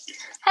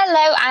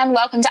Hello and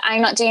welcome to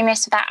I'm Not Doing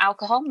This Without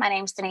Alcohol. My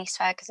name's Denise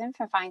Ferguson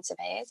from Fine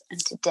Surveyors,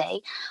 and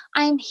today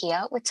I'm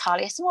here with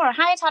Talia Samora.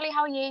 Hi Talia,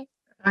 how are you?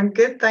 I'm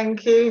good,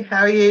 thank you.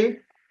 How are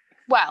you?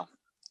 Well,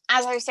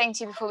 as I was saying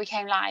to you before we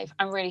came live,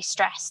 I'm really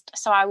stressed.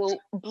 So I will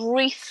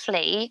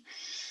briefly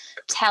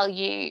tell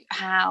you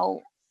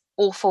how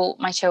awful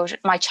my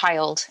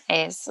child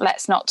is.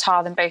 Let's not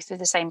tar them both with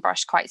the same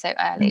brush quite so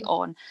early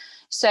on.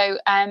 So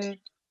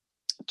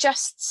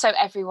just so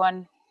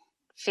everyone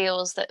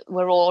feels that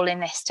we're all in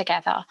this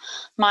together,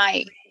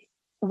 my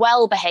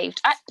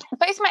well-behaved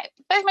both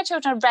my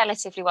children are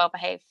relatively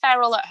well-behaved,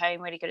 feral at home,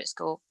 really good at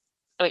school,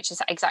 which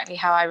is exactly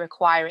how I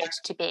require it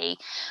to be,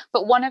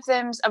 but one of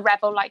them's a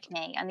rebel like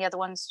me and the other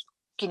one's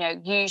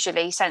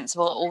usually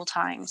sensible at all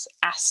times.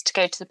 Asked to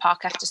go to the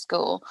park after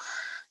school,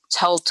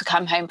 told to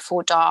come home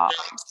before dark,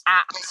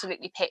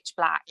 absolutely pitch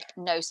black,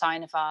 no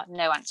sign of her,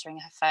 no answering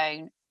her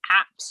phone,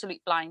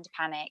 absolute blind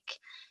panic.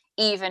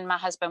 Even my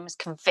husband was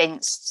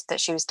convinced that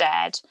she was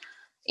dead.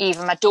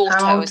 Even my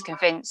daughter was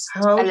convinced.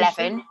 How old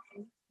 11. Is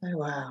she? Oh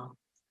wow.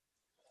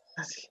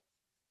 That's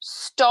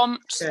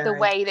Stomped scary. The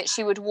way that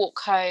she would walk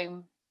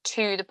home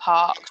to the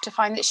park to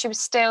find that she was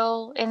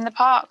still in the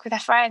park with her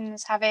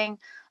friends having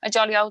a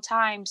jolly old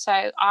time.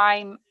 So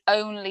I'm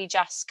only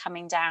just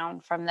coming down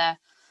from the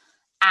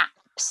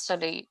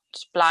absolute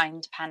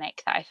blind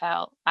panic that I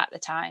felt at the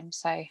time.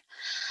 So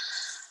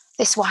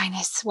this wine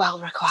is well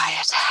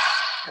required.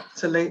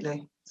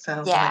 Absolutely.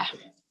 Sounds like it.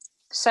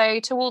 So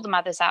to all the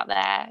mothers out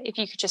there, if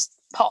you could just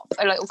pop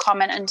a little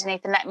comment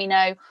underneath and let me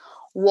know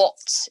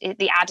what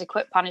the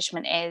adequate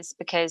punishment is,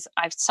 because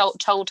I've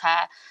told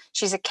her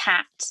she's a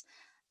cat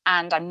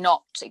and I'm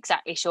not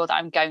exactly sure that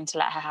I'm going to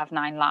let her have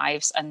 9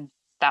 lives, and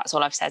that's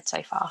all I've said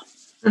so far.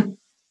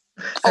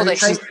 Although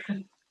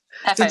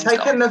Have you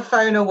taken the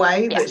phone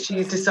away that she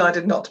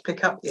decided not to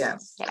pick up? Yeah.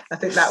 I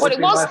think that would be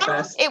my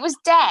first. It was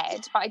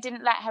dead, but I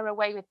didn't let her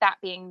away with that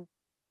being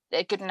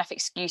a good enough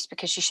excuse,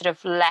 because she should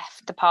have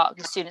left the park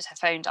as soon as her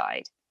phone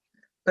died.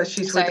 But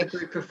she's with a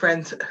group of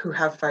friends who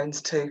have phones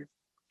too.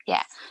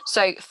 Yeah.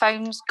 So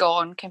phone's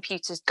gone,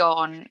 computer's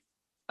gone,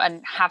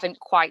 and haven't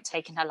quite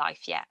taken her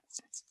life yet.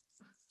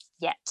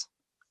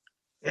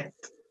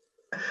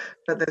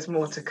 But there's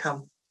more to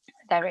come.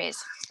 There is.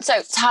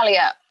 So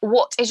Talia,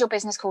 what is your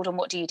business called and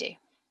what do you do?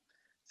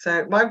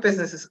 So my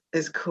business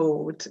is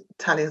called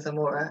Talia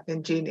Zamora.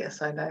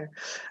 Ingenious, I know.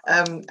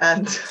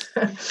 And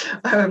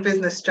I'm a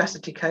business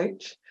strategy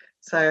coach.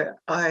 So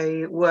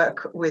I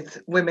work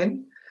with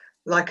women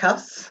like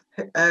us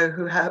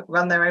who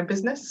run their own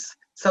business,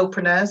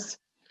 solopreneurs.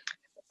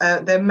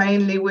 They're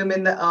mainly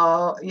women that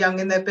are young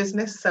in their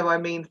business. So I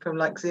mean from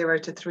like 0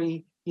 to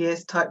 3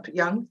 years type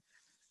young.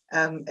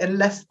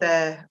 Unless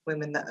they're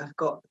women that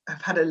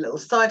have had a little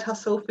side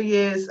hustle for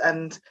years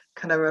and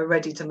kind of are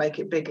ready to make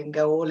it big and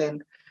go all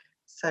in.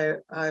 So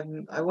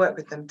I work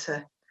with them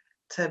to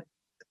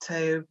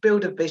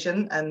build a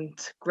vision and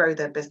grow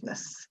their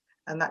business,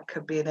 and that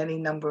could be in any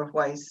number of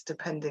ways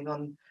depending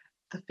on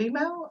the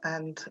female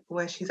and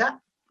where she's at.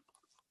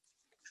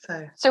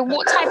 So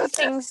what type of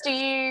things do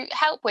you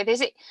help with? Is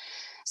it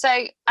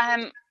so?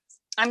 I'm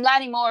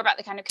learning more about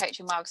the kind of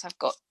coaching world because I've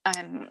got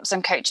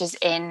some coaches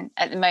in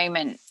at the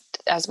moment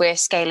as we're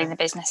scaling the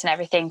business and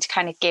everything to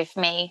kind of give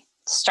me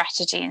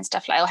strategy and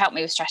stuff. Like, it'll help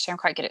me with strategy. I'm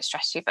quite good at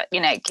strategy, but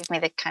give me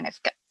the kind of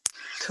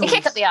a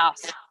kick up the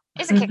arse.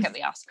 It's a kick up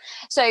the arse.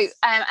 So, and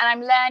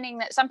I'm learning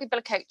that some people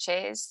are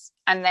coaches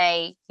and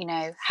they,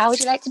 how would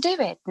you like to do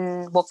it?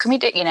 And what can we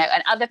do?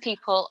 And other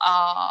people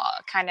are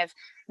kind of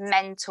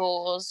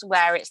mentors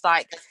where it's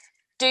like,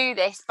 do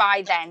this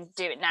by then,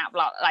 do it now.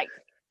 Blah, like,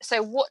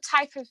 so what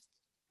type of,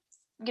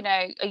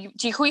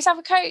 do you call yourself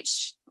a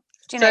coach?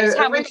 How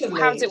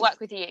does it work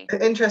with you?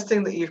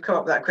 Interesting that you've come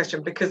up with that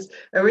question, because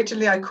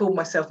originally I called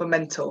myself a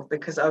mentor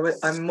because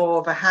I'm more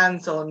of a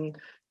hands-on,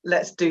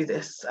 let's do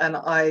this, and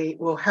I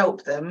will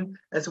help them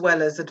as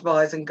well as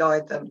advise and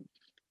guide them.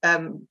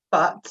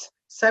 But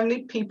so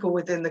many people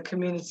within the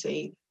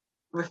community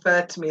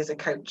referred to me as a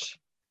coach,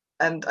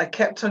 and I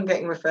kept on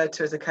getting referred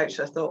to as a coach.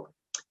 So I thought,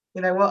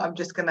 you know what, I'm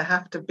just going to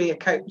have to be a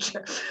coach.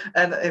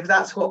 And if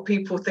that's what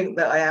people think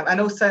that I am, and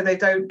also they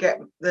don't get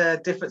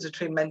the difference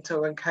between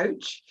mentor and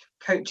coach.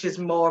 Coach is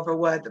more of a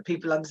word that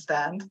people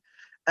understand.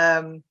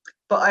 But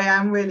I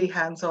am really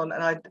hands-on,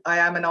 and I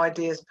am an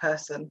ideas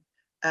person.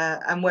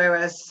 And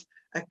whereas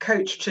a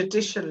coach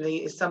traditionally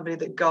is somebody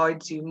that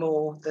guides you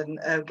more than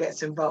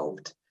gets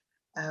involved.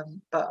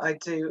 But I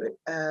do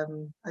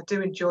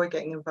enjoy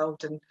getting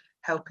involved and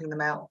helping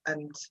them out,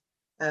 and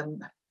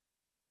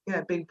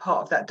being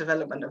part of that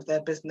development of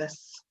their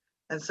business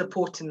and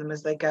supporting them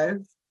as they go.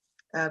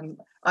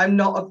 I'm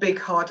not a big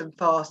hard and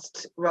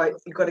fast, right,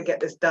 you've got to get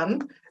this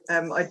done.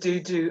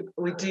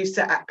 We do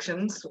set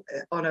actions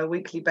on a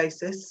weekly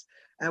basis.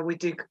 We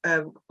do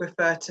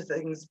refer to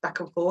things back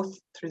and forth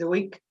through the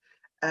week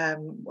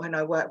when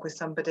I work with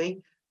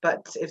somebody.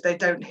 But if they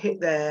don't hit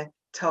their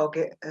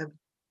target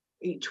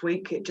each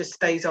week, it just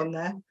stays on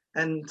there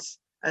and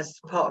as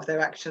part of their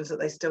actions that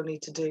they still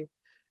need to do.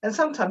 And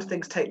sometimes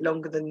things take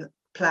longer than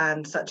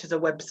plan, such as a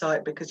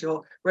website, because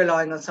you're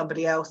relying on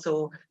somebody else,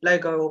 or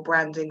logo or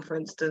branding, for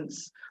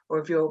instance, or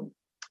if you're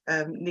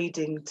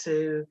needing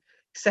to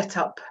set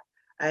up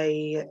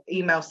a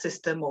email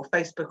system or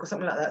Facebook or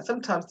something like that.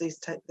 Sometimes these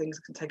things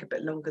can take a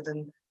bit longer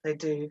than they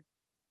do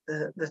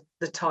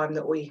the time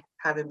that we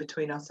have in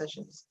between our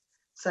sessions.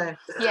 So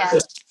yeah,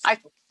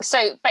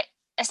 but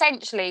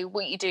essentially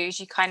what you do is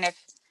you kind of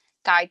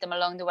guide them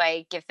along the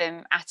way, give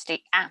them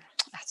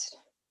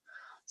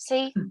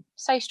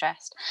so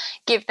stressed,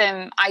 give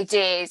them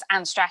ideas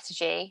and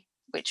strategy,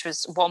 which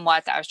was one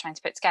word that I was trying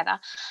to put together,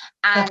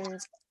 and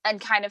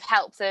kind of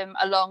help them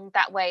along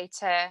that way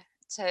to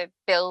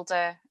build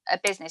a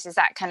business. Is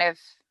that kind of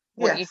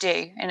what you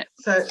do? And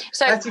so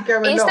as you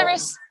go along,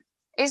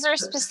 is there a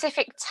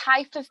specific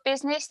type of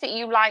business that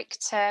you like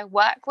to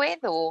work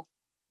with, or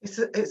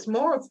it's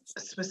more a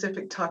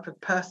specific type of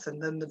person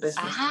than the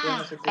business, to be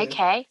honest with you.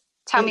 Okay,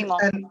 tell me more.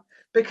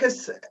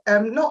 Because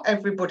not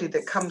everybody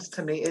that comes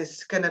to me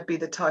is going to be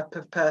the type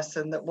of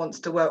person that wants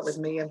to work with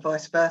me, and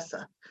vice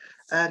versa.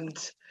 And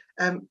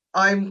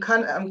I'm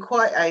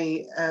quite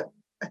a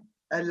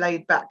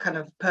laid back kind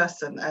of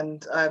person,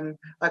 and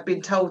I've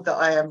been told that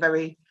I am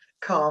very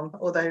calm,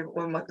 although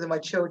with my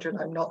children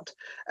I'm not.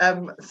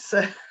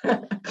 So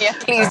yeah,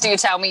 please do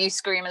tell me you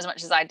scream as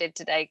much as I did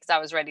today, because I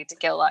was ready to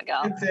kill that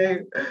girl.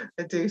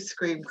 I do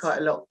scream quite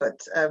a lot, but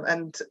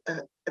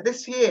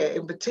this year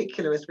in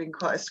particular has been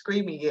quite a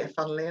screamy year,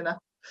 funnily enough.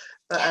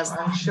 But yes.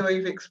 I'm sure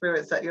you've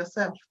experienced that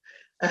yourself.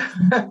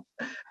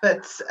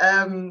 But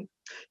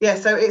yeah,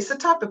 so it's the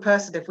type of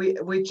person, if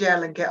we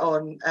gel and get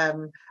on,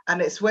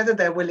 and it's whether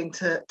they're willing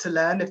to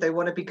learn, if they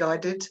want to be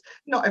guided.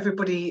 Not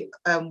everybody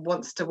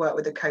wants to work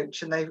with a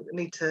coach, and they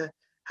need to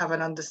have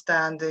an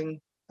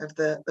understanding of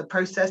the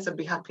process and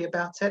be happy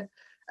about it.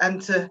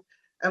 And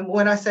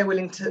when I say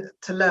willing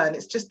to learn,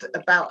 it's just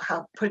about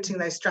how putting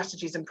those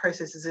strategies and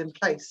processes in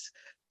place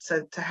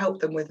so to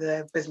help them with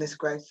their business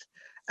growth.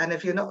 And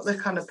if you're not the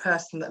kind of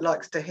person that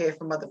likes to hear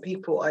from other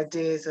people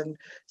ideas and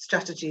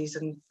strategies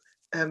and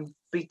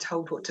be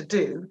told what to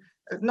do,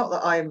 not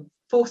that I'm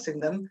forcing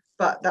them,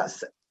 but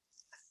that's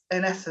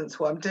in essence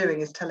what I'm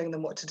doing, is telling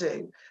them what to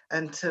do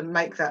and to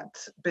make that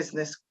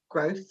business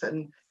growth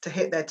and to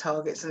hit their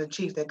targets and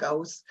achieve their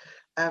goals.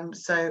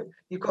 So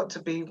you've got to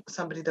be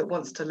somebody that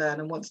wants to learn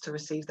and wants to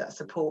receive that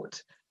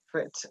support for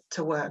it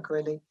to work,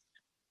 really.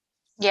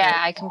 Yeah,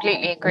 I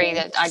completely agree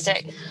that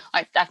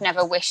I've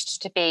never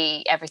wished to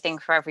be everything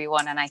for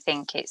everyone, and I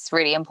think it's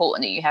really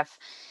important that you have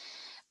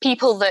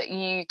people that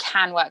you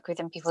can work with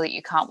and people that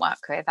you can't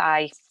work with.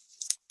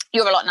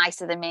 You're a lot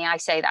nicer than me. I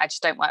say that I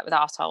just don't work with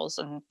arseholes,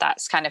 and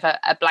that's kind of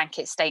a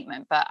blanket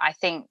statement, but I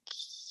think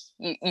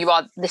you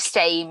are the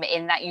same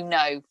in that you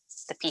know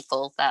the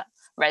people that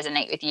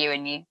resonate with you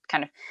and you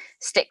kind of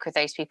stick with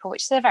those people,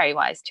 which is a very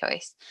wise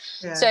choice.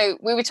 Yeah. So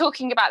we were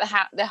talking about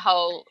the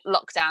whole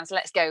lockdown, so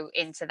let's go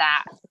into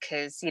that,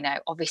 because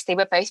obviously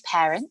we're both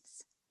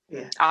parents.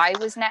 Yeah. I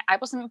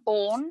wasn't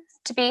born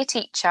to be a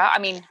teacher. I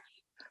mean,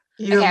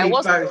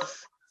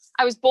 both.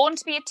 I was born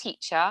to be a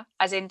teacher,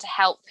 as in to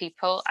help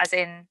people, as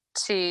in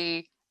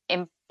to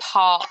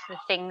impart the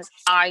things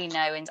I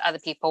know into other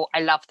people.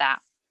 I love that.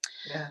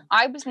 Yeah.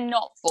 I was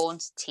not born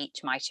to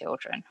teach my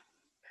children.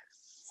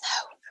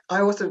 No.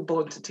 I wasn't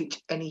born to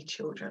teach any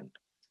children.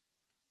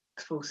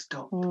 Full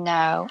stop.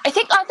 No, I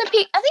think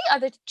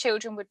other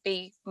children would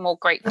be more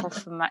grateful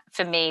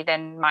for me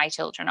than my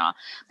children are.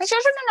 My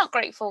children are not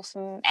grateful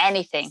for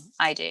anything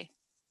I do.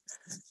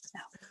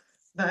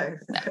 No.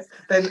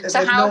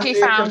 So how have you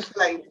found? A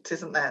complaint,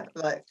 isn't there?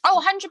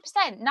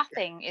 100%.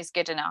 Nothing is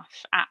good enough.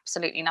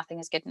 Absolutely nothing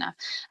is good enough.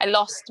 I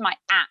lost my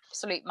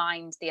absolute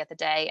mind the other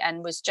day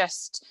and was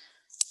just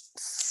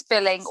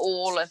spilling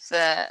all of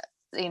the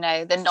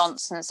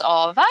nonsense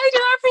of I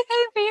do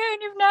everything for you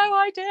and you've no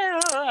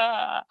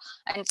idea,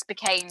 and it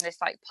became this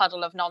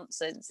puddle of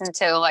nonsense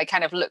until I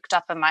kind of looked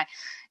up and my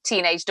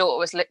teenage daughter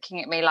was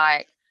looking at me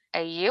like,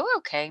 are you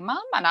okay,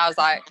 Mum? And I was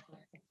like,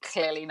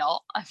 clearly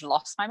not. I've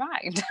lost my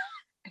mind.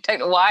 I don't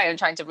know why I'm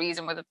trying to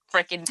reason with a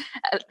freaking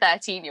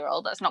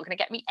 13-year-old. That's not going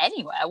to get me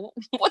anywhere.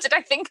 What did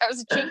I think I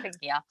was achieving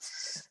here?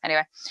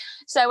 Anyway,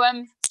 so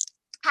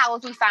how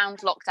have you found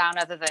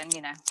lockdown other than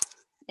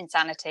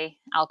insanity,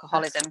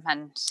 alcoholism,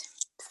 and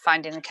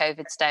finding the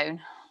COVID stone?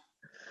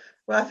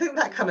 Well, I think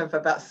that kind of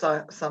about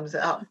sums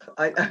it up.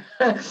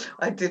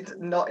 I did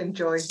not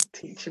enjoy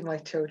teaching my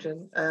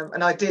children,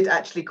 and I did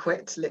actually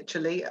quit.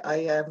 Literally,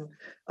 I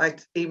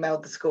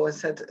emailed the school and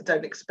said,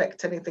 "Don't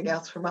expect anything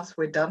else from us.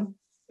 We're done.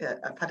 Yeah,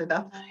 I've had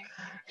enough."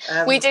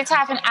 We did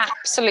have an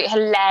absolute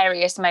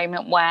hilarious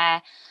moment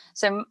where.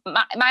 So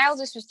my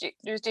eldest was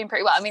doing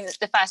pretty well. I mean,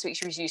 the first week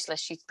she was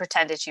useless. She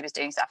pretended she was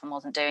doing stuff and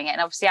wasn't doing it.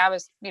 And obviously I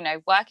was,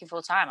 working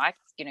full time. I,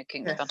 couldn't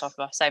keep on top of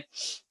her. So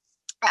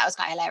that was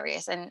quite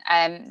hilarious. And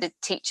the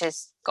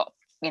teachers got,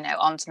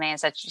 onto me and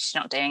said she's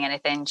not doing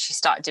anything. She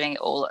started doing it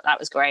all. That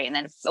was great. And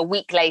then a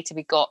week later,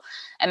 we got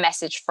a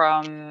message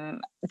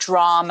from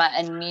drama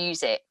and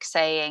music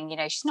saying,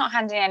 she's not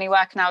handing any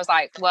work. And I was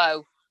like,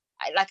 whoa,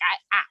 I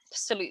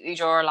absolutely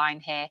draw a line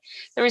here.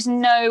 There is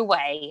no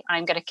way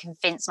I'm going to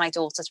convince my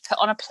daughter to put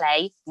on a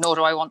play, nor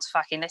do I want to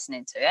fucking listen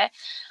into it,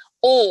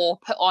 or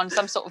put on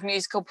some sort of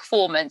musical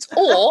performance,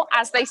 or,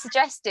 as they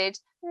suggested,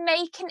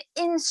 make an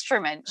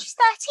instrument. She's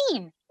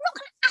 13. I'm not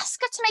going to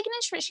ask her to make an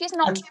instrument. She is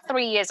not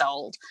 3 years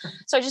old.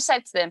 So I just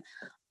said to them,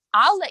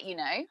 I'll let you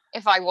know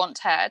if I want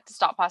her to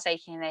start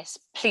partaking in this.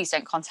 Please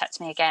don't contact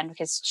me again,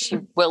 because she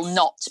will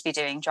not be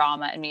doing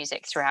drama and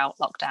music throughout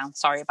lockdown.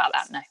 Sorry about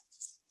that. No.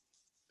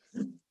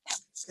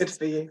 Good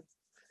for you.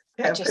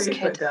 Yeah, just put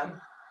your foot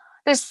down.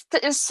 There's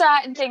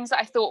certain things that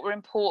I thought were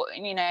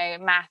important,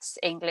 maths,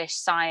 English,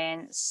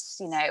 science,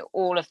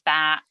 all of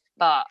that.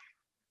 But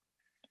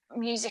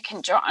music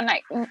and drama,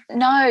 like,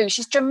 no,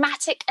 she's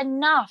dramatic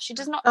enough. She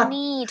does not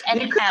need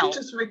any you could help.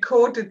 have just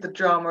recorded the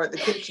drama at the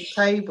kitchen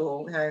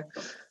table.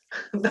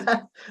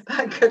 That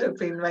could have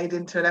been made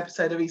into an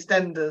episode of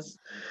EastEnders.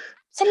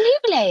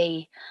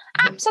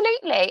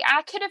 Absolutely.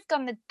 I could have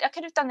done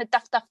the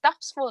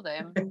duffs for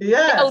them.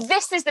 Yeah. Oh,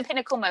 this is the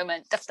pinnacle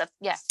moment. Duff.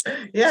 Yeah.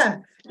 Yeah.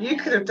 You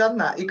could have done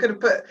that. You could have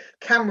put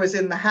cameras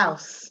in the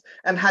house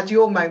and had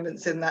your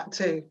moments in that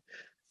too.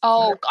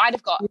 Oh, I'd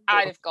have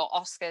got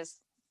Oscars.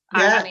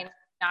 Yeah.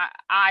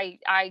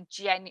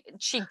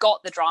 She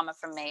got the drama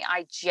from me.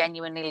 I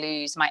genuinely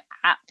lose my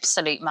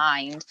absolute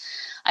mind,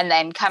 and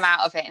then come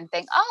out of it and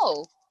think,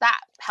 oh,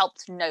 that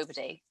helped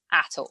nobody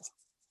at all.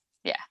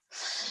 Yeah.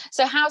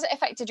 So how's it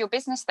affected your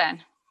business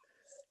then?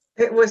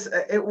 It was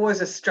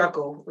a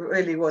struggle, it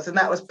really was, and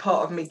that was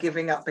part of me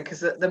giving up, because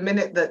the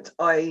minute that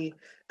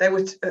they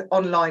were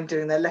online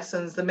doing their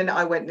lessons, the minute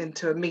I went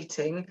into a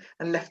meeting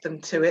and left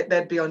them to it,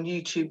 they'd be on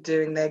YouTube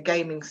doing their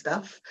gaming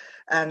stuff,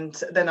 and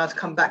then I'd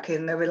come back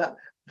in, they were like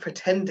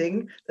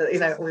pretending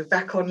that we're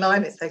back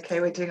online, it's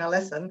okay, we're doing our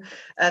lesson,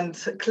 and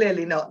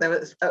clearly not. That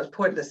was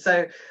pointless.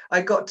 So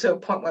I got to a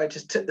point where I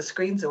just took the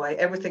screens away.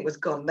 Everything was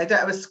gone. They don't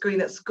have a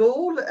screen at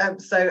school,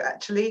 so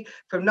actually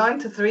from 9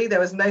 to 3 there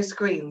was no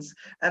screens,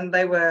 and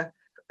they were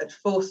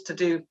forced to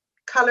do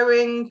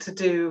colouring, to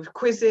do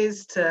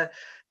quizzes, to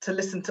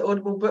listen to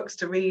audible books,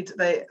 to read.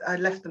 I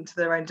left them to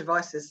their own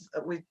devices.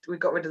 We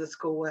got rid of the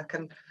schoolwork,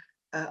 and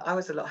I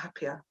was a lot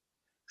happier.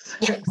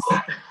 Yes.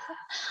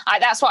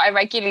 That's what I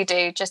regularly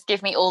do. Just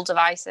give me all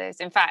devices.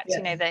 In fact,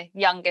 the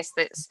youngest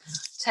that's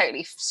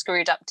totally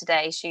screwed up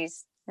today,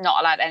 she's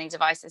not allowed any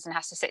devices and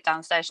has to sit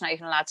downstairs. She's not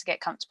even allowed to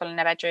get comfortable in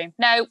her bedroom.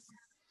 No,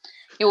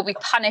 you will be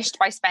punished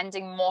by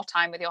spending more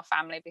time with your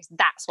family, because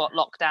that's what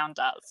lockdown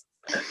does.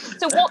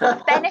 So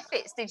what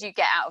benefits did you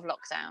get out of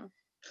lockdown?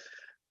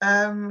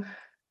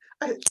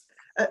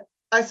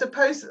 I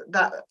suppose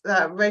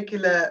that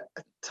regular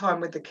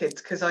time with the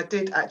kids, because I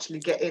did actually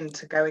get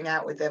into going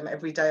out with them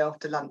every day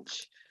after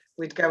lunch.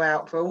 We'd go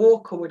out for a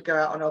walk, or we'd go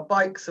out on our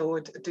bikes, or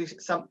we'd do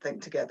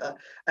something together,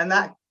 and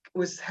that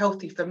was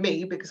healthy for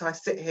me, because I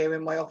sit here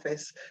in my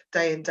office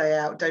day in day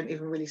out, don't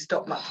even really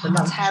stop much for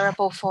lunch.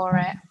 Terrible for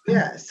it.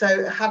 Yeah,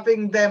 so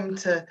having them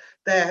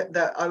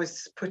that I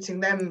was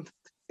putting them,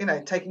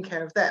 taking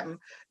care of them,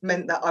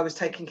 meant that I was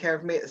taking care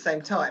of me at the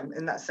same time,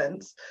 in that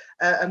sense.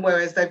 And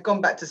whereas they've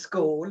gone back to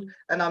school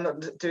and I'm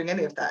not doing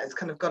any of that, it's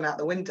kind of gone out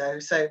the window.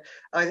 So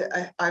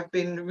I've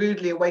been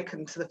rudely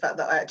awakened to the fact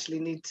that I actually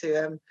need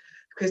to,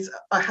 because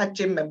I had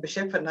gym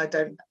membership and I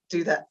don't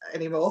do that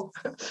anymore.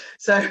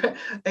 So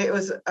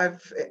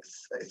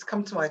it's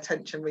come to my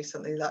attention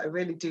recently that I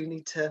really do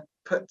need to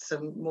put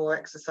some more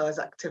exercise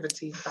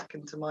activities back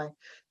into my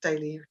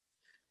daily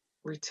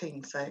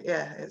routine. So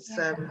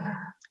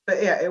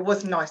but yeah, it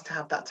was nice to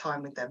have that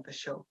time with them, for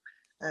sure.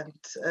 And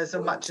as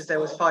much as there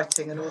was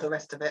fighting and all the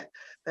rest of it,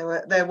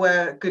 there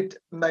were good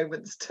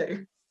moments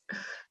too.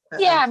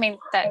 Yeah, I mean,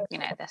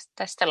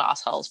 they're still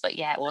assholes, but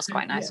yeah, it was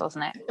quite nice,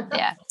 wasn't it?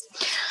 Yeah.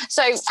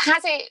 So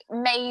has it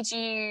made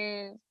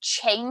you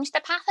change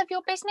the path of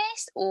your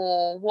business,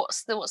 or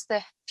what's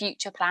the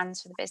future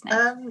plans for the business?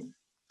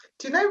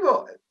 Do you know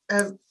what?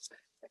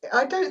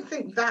 I don't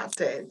think that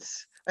did.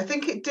 I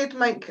think it did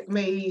make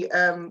me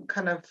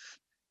kind of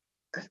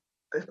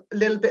a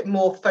little bit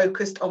more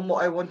focused on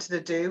what I wanted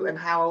to do and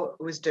how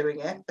I was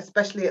doing it,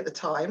 especially at the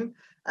time.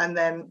 And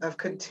then I've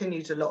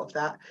continued a lot of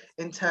that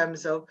in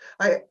terms of,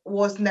 I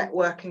was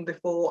networking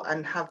before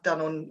and have done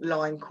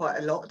online quite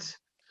a lot.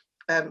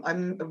 I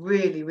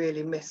really,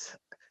 really miss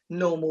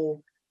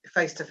normal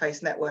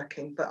face-to-face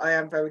networking, but I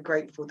am very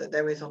grateful that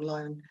there is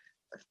online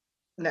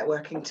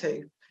networking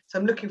too. So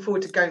I'm looking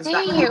forward to going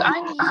back.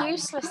 I'm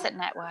useless at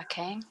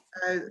networking.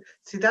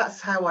 See, that's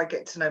how I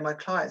get to know my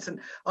clients, and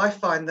I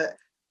find that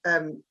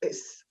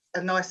it's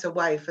a nicer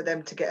way for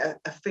them to get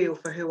a feel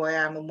for who I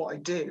am and what I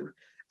do,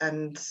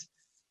 and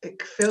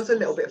it feels a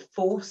little bit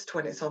forced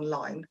when it's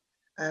online,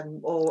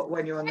 or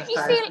when you're on the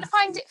phone. You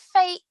find it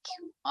fake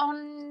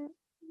on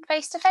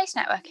face-to-face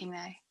networking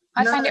though?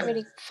 I find it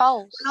really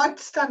false. When I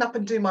stand up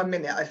and do my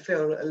minute, I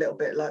feel a little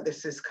bit like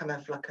this is kind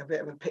of like a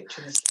bit of a pitch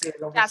and a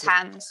spiel. That's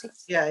hands.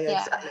 Yeah,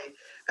 exactly.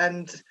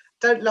 And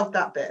don't love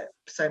that bit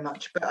so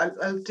much, but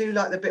I do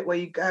like the bit where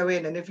you go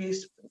in, and if you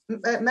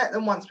met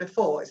them once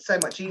before, it's so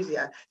much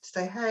easier to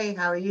say, hey,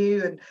 how are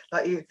you? And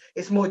like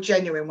it's more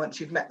genuine once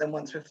you've met them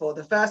once before.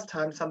 The first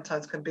time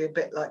sometimes can be a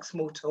bit like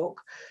small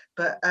talk,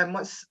 but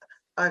once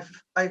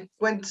I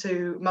went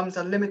to Mums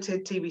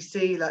Unlimited,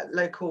 TBC, like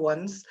local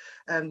ones,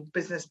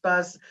 Business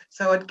Buzz,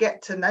 so I'd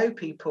get to know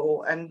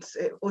people, and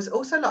it was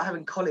also like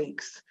having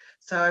colleagues.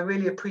 So I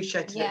really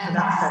appreciated it for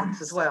that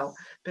sense as well,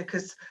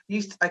 because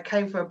I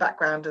came from a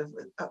background of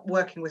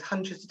working with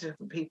hundreds of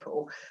different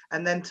people,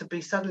 and then to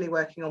be suddenly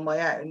working on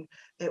my own,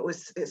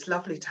 it's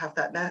lovely to have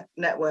that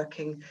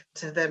networking,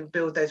 to then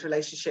build those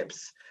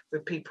relationships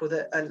with people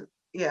that are,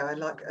 I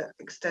like an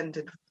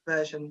extended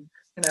version,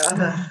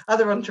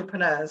 other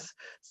entrepreneurs.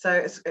 So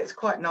it's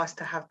quite nice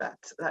to have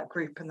that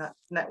group and that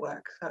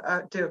network. So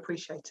I do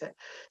appreciate it.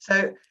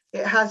 So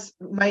it has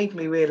made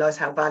me realize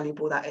how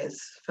valuable that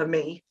is for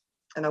me,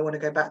 and I want to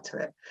go back to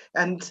it.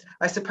 And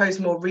I suppose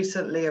more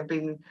recently I've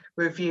been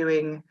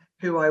reviewing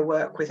who I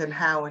work with and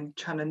how, and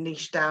trying to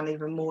niche down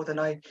even more than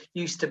I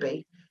used to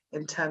be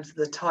in terms of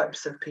the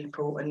types of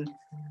people, and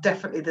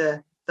definitely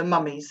the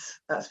mummies,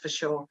 that's for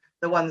sure,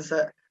 the ones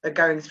that are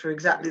going through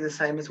exactly the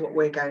same as what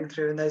we're going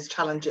through, and those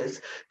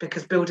challenges,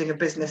 because building a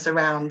business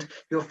around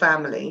your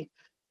family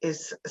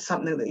is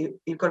something that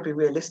you've got to be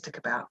realistic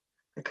about,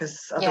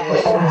 because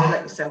otherwise you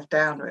let yourself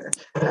down,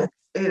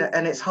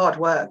 and it's hard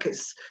work,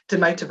 it's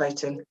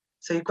demotivating,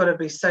 so you've got to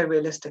be so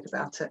realistic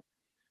about it.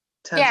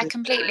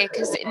 Completely,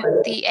 because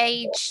the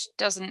age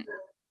doesn't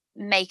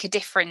make a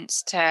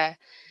difference to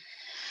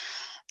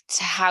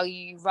how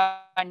you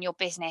run your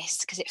business,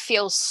 because it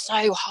feels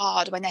so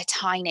hard when they're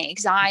tiny.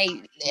 Because I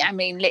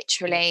mean,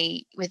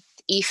 literally with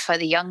Aoife,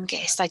 the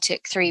youngest, I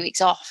took 3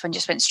 weeks off and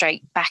just went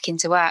straight back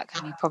into work.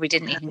 I mean, probably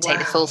didn't even take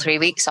the full 3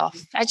 weeks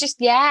off. I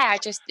just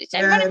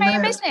running my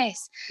own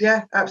business.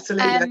 Yeah,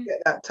 absolutely. I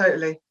get that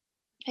totally.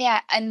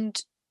 Yeah,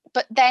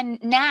 but then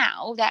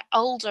now they're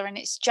older, and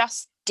it's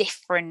just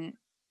different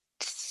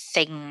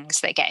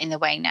things that get in the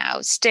way now.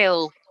 It's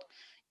still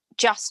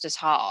just as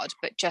hard,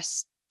 but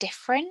just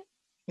different.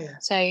 Yeah.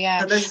 So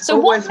yeah. There's so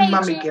always what made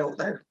mummy guilt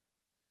though.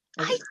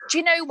 Do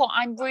you know what?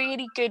 I'm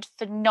really good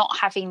for not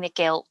having the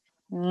guilt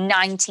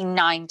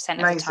 99%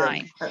 of the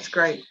time. That's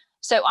great.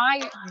 So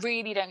I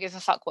really don't give a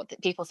fuck what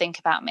people think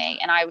about me.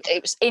 And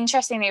it was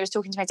interesting. I was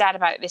talking to my dad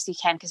about it this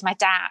weekend, because my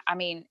dad, I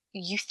mean,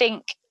 you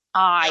think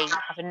I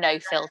have a no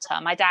filter.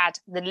 My dad,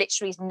 there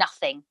literally is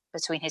nothing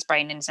between his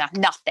brain and his mouth.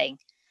 Nothing.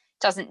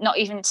 Doesn't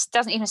even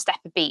step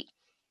a beat.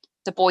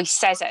 The boy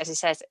says it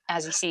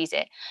as he sees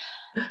it.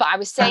 But I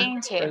was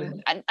saying to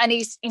him, and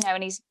he's,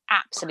 and he's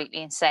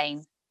absolutely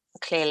insane.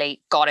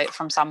 Clearly got it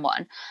from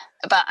someone.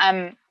 But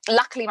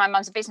luckily my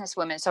mum's a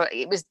businesswoman, so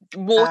it was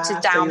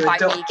watered down by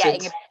me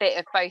getting a bit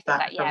of both of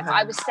that. Yeah. But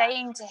I was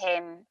saying to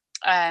him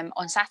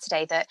on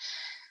Saturday that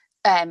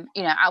out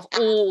of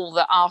all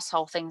the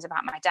arsehole things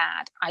about my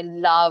dad, I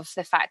love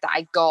the fact that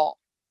I got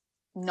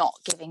not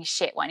giving a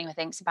shit what anyone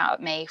thinks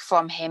about me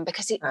from him,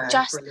 because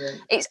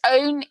it's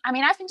only, I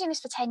mean, I've been doing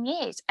this for 10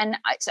 years, and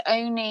it's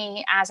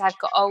only as I've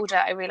got older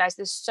I realized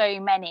there's so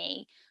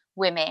many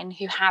women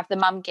who have the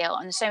mum guilt,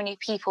 and there's so many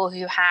people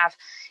who have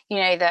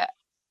the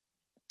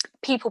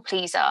people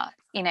pleaser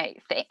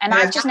thing. And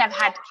I've just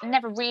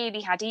never really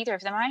had either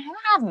of them. I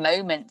have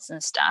moments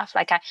and stuff,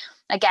 like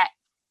I get,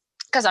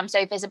 because I'm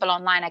so visible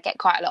online, I get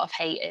quite a lot of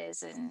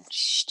haters and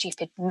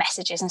stupid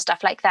messages and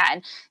stuff like that.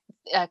 And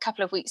a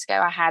couple of weeks ago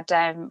I had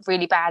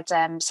really bad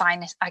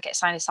sinus. I get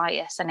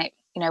sinusitis, and it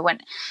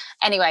went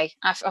anyway.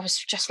 I was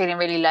just feeling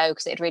really low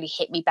because it had really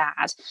hit me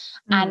bad.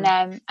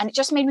 And it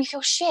just made me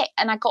feel shit,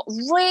 and I got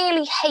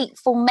really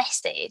hateful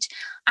message,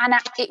 and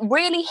it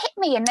really hit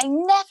me, and they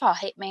never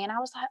hit me, and I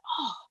was like,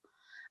 oh.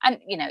 And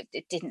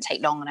it didn't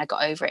take long, and I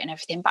got over it and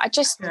everything, but I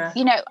just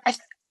I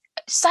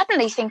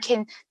suddenly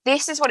thinking,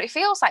 this is what it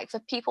feels like for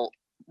people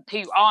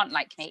who aren't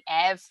like me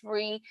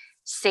every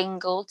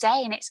single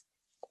day, and it's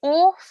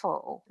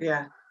awful.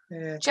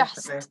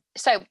 Definitely.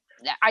 So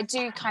I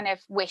do kind of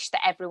wish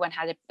that everyone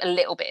had a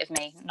little bit of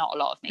me, not a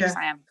lot of me, because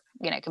I am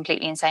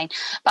completely insane.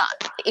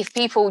 But if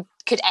people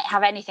could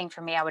have anything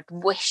from me, I would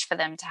wish for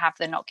them to have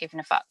the not giving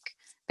a fuck,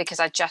 because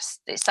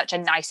it's such a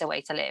nicer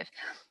way to live,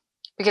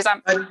 because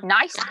I'm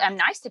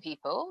nice to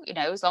people,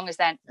 as long as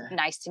they're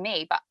nice to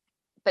me, but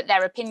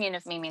their opinion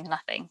of me means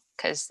nothing,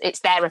 because it's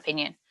their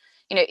opinion.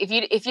 If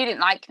you didn't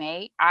like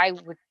me, I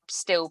would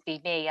still be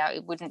me.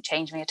 It wouldn't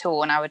change me at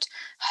all, and I would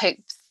hope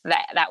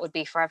that would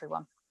be for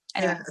everyone.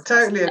 Anyway, I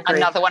totally agree.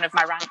 Another one of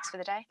my rants for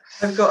the day.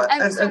 I've got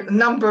a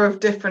number of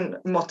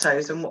different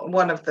mottos, and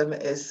one of them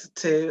is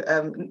to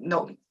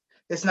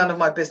it's none of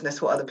my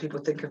business what other people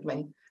think of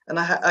me. And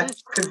I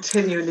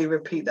continually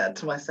repeat that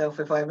to myself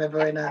if I'm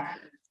ever in a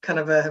kind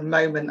of a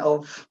moment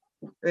of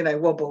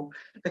wobble,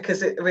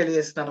 because it really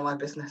is none of my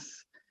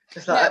business.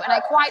 It's like, and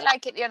I quite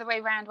like it the other way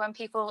around, when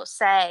people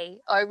say,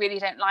 oh, I really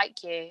don't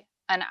like you,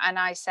 and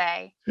I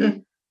say,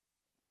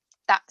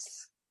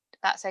 that's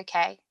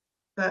okay.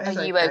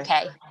 Are you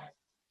okay?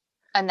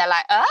 And they're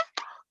like,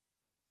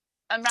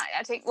 I'm not.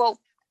 I think, well,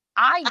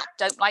 I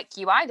don't like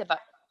you either, but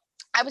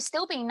I was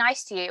still being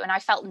nice to you, and I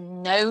felt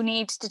no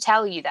need to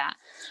tell you that.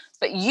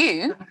 But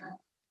you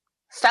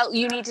felt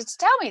you needed to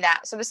tell me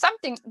that. So there's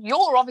something,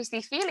 you're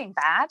obviously feeling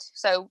bad.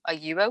 So are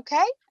you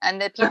okay? And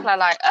the people are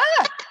like,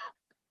 oh,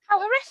 how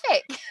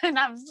horrific. And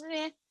I'm,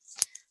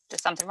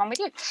 there's something wrong with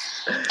you.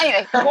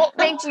 Anyway, what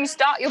made you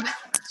start your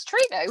It's true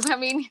though. I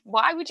mean,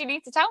 why would you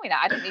need to tell me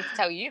that? I didn't need to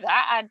tell you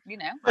that.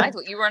 I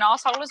thought you were an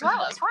asshole as well.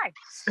 That's fine.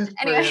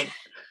 Anyway,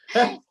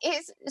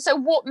 so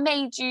what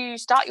made you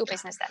start your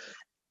business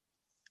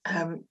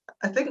then?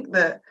 I think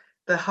that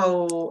the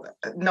whole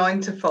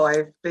 9 to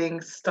 5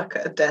 being stuck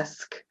at a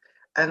desk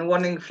and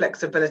wanting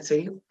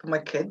flexibility for my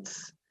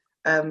kids,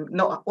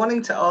 not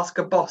wanting to ask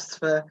a boss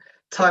for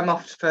time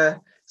off for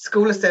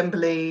school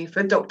assembly,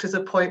 for doctor's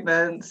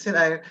appointments,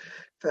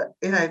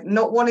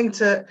 not wanting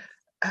to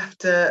have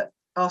to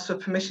ask for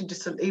permission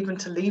just even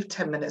to leave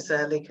 10 minutes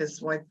early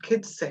because my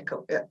kid's sick.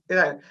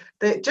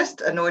 They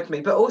just annoyed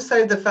me. But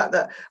also the fact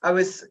that I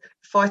was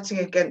fighting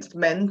against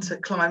men to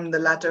climb the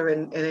ladder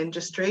in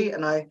industry,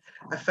 and I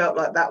felt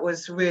like that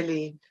was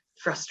really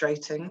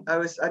frustrating.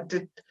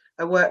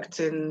 I worked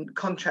in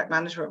contract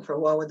management for a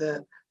while with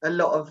a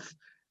lot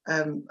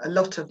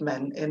of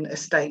men in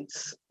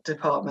estates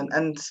department,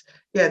 and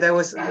there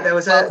was Welcome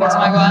to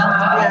my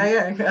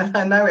world.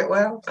 I know it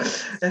well,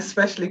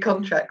 especially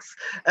contracts,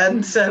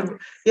 and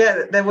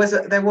there was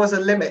a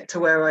limit to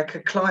where I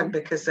could climb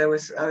because I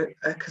was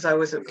because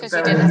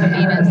you didn't have a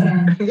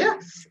penis.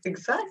 Yes,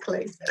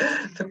 exactly,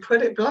 to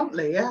put it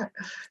bluntly.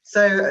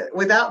 So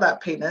without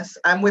that penis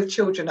and with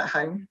children at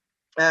home,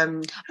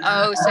 so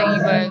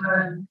you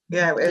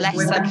were less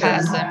with a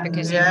person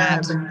because you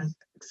had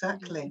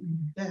exactly.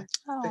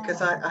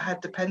 Because I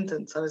had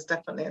dependence. I was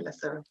definitely a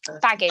lesser person.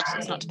 Baggage.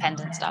 It's not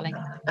dependence, darling.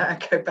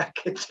 Okay,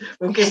 baggage.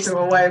 We'll give them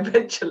away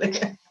eventually.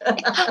 I know.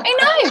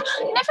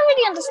 I never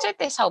really understood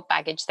this whole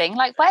baggage thing.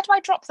 Like, where do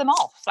I drop them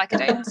off? Like, I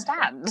don't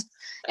understand.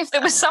 If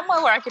there was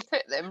somewhere where I could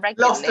put them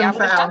regularly, I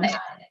would have done it.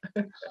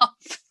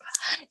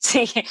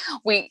 See,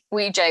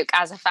 we joke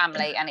as a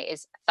family, and it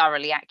is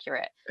thoroughly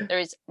accurate. There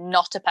is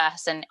not a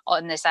person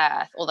on this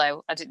earth,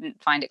 although I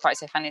didn't find it quite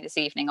so funny this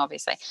evening,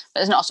 obviously, but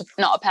there's not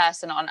a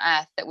person on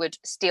earth that would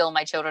steal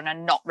my children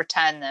and not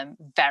return them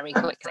very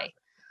quickly.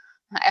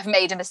 I've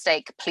made a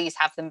mistake, please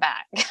have them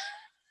back.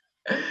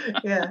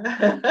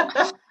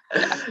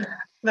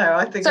 No,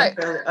 I think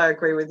I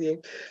agree with you.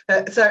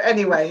 So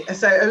anyway,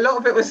 a lot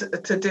of it was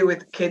to do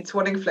with kids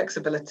wanting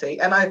flexibility,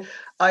 and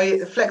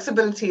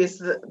flexibility is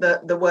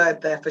the word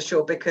there for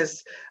sure,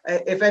 because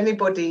if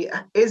anybody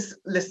is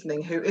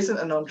listening who isn't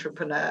an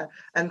entrepreneur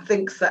and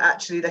thinks that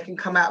actually they can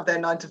come out of their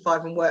 9 to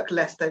 5 and work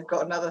less, they've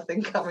got another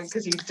thing coming,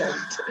 because you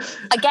don't.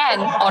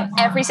 Again, on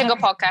every single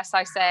podcast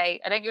I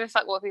say, I don't give a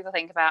fuck what people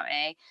think about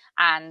me,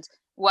 and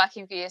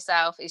working for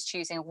yourself is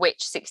choosing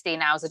which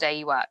 16 hours a day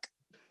you work.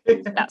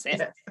 That's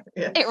it.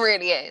 Yeah. It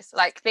really is.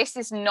 Like, this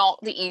is not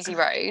the easy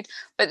road,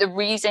 but the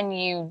reason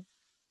you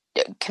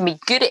can be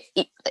good at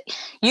it,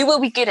 you will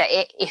be good at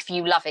it if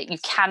you love it. You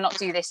cannot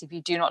do this if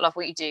you do not love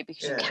what you do,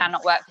 because you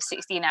cannot work for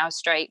 16 hours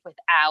straight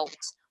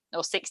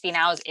or 16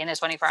 hours in a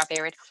 24-hour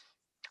period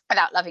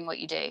without loving what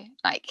you do.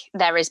 Like,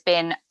 there has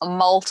been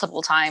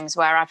multiple times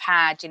where I've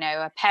had,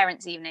 a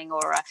parents' evening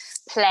or a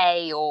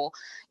play or,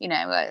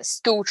 a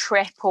school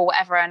trip or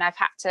whatever, and I've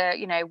had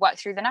to, work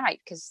through the night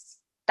because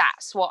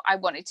that's what I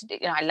wanted to do.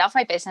 I love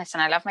my business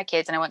and I love my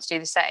kids and I want to do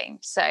the same.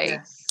 So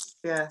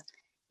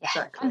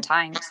exactly. Fun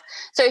times.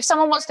 So if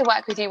someone wants to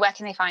work with you, where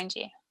can they find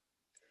you?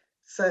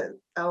 So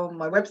on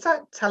my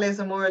website,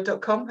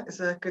 taliazamora.com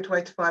is a good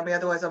way to find me.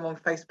 Otherwise, I'm on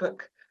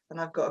Facebook,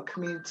 and I've got a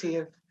community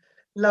of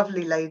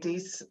lovely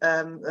ladies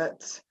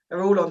that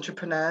are all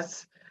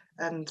entrepreneurs.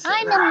 And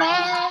I'm in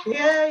there.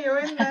 Yeah, you're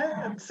in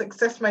there. And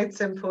Success Made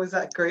Simple is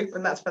that group,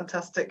 and that's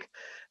fantastic.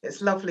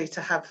 It's lovely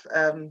to have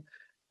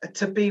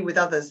to be with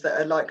others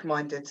that are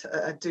like-minded.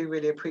 I do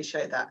really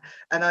appreciate that.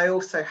 And I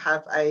also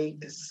have a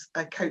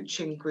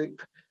coaching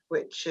group,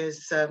 which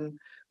is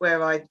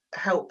where I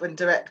help and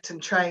direct and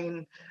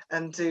train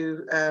and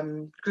do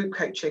group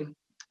coaching,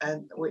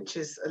 and which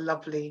is a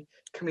lovely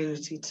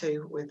community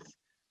too, with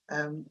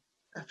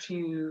a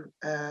few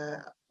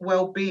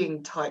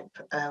well-being type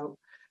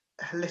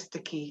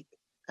holistic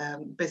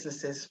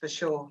businesses for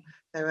sure.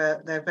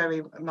 They're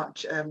very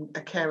much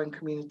a caring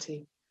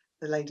community,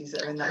 the ladies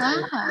that are in that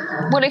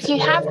group. Well, if you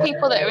have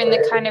people that are in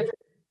the kind of,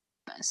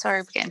 sorry,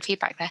 we're getting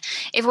feedback there.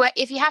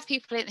 If you have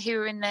people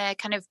who are in the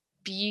kind of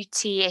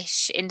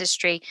beauty-ish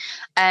industry,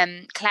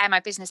 Claire,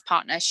 my business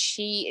partner,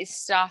 she is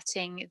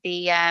starting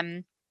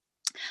the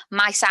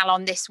My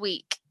Salon This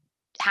Week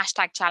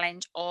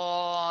 #challenge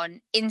on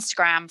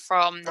Instagram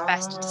from the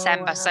 1st of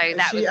December. So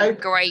that would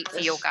be great for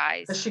your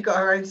guys. Has she got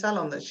her own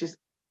salon that she's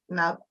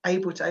now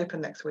able to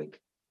open next week?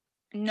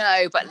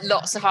 No, but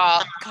lots of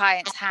our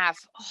clients have.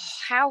 Oh,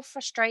 how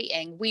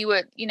frustrating. We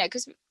were,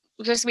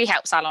 because we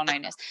help salon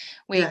owners,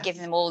 we give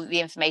them all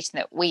the information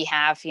that we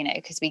have,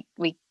 because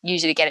we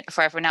usually get it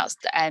before everyone else,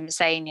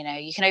 saying,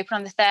 you can open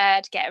on the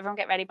 3rd, everyone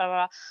get ready, blah, blah,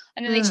 blah.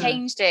 And then they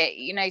changed it,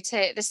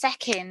 to the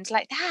 2nd,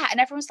 like that.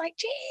 And everyone's like,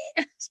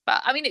 geez.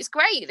 But I mean, it's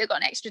great. They've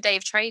got an extra day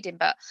of trading,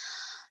 but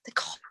the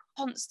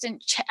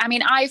constant I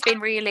mean, I've been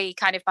really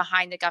kind of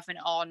behind the government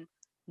on,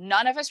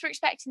 none of us were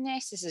expecting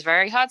this. This is a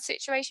very hard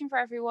situation for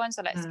everyone.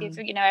 So let's give,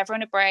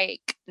 everyone a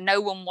break.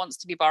 No one wants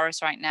to be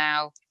Boris right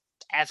now,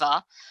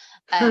 ever.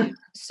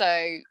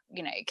 So,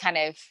 kind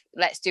of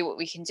let's do what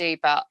we can do.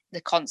 But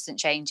the constant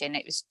changing,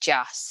 it was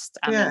just,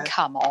 I mean,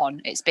 come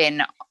on. It's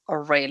been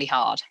really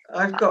hard.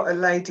 I've got a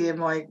lady in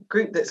my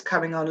group that's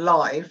coming on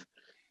live,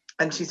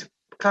 and she's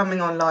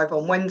coming on live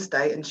on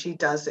Wednesday, and she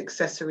does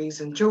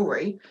accessories and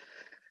jewellery.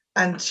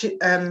 And she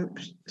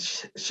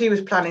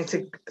was planning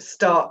to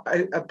start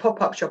a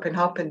pop-up shop in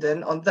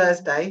Harpenden on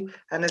Thursday,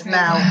 and has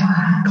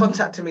now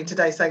contacted me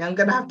today saying I'm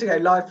going to have to go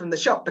live from the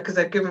shop because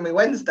they've given me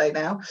Wednesday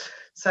now.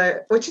 So,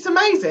 which is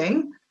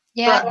amazing.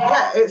 Yeah.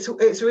 But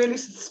it's really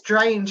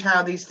strange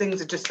how these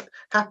things are just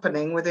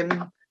happening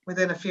within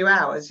a few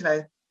hours.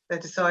 They're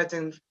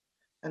deciding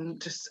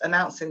and just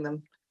announcing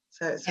them.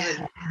 So it's a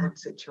really odd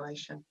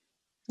situation.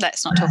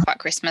 Let's not talk about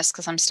Christmas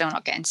because I'm still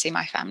not getting to see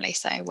my family,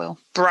 so we'll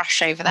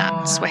brush over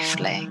that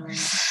swiftly.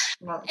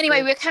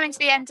 Anyway, we're coming to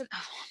the end of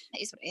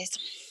it is what it is.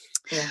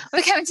 Yeah.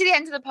 We're coming to the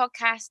end of the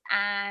podcast,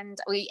 and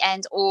we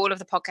end all of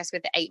the podcast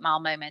with the 8 Mile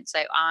moment.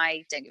 So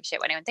I don't give a shit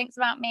what anyone thinks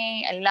about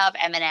me. I love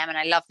Eminem, and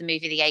I love the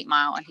movie The 8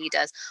 Mile, and he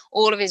does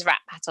all of his rap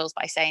battles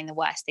by saying the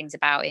worst things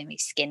about him.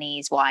 He's skinny,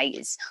 he's white,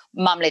 his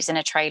mum lives in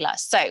a trailer.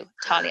 So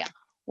Talia,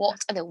 what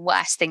are the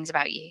worst things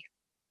about you?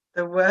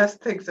 The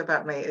worst things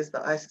about me is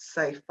that I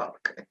say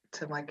fuck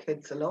to my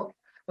kids a lot.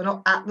 Well,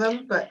 not at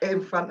them, but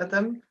in front of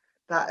them.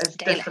 That is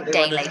definitely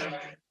daily.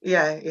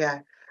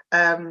 Yeah.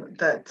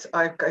 That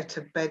I go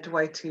to bed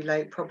way too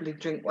late, probably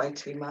drink way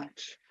too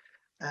much.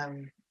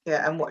 And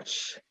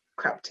watch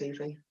crap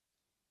TV.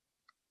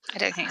 I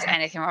don't think there's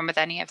anything wrong with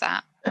any of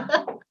that.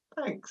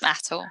 Thanks.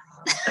 At all.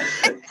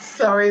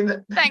 Sorry.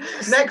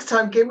 Thanks. Next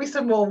time, give me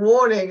some more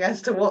warning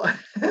as to what.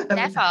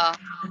 Never.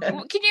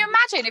 Can you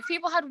imagine if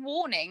people had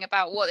warning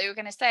about what they were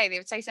going to say? They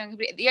would say something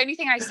completely. The only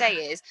thing I say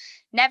is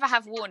never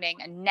have warning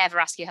and never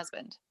ask your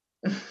husband.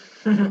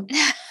 No,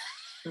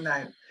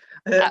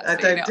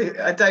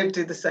 I don't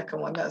do the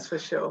second one. That's for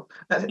sure.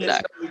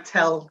 It's we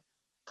tell.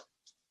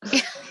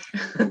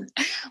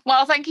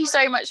 Well, thank you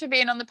so much for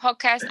being on the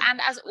podcast. And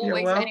as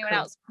always, if anyone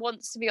else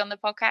wants to be on the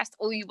podcast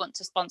or you want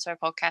to sponsor a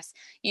podcast,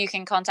 you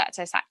can contact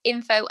us at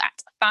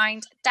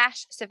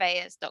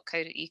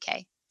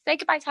info@find-surveyors.co.uk. Say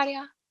goodbye,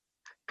 Talia.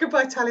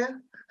 Goodbye,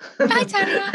 Talia. Bye, Talia.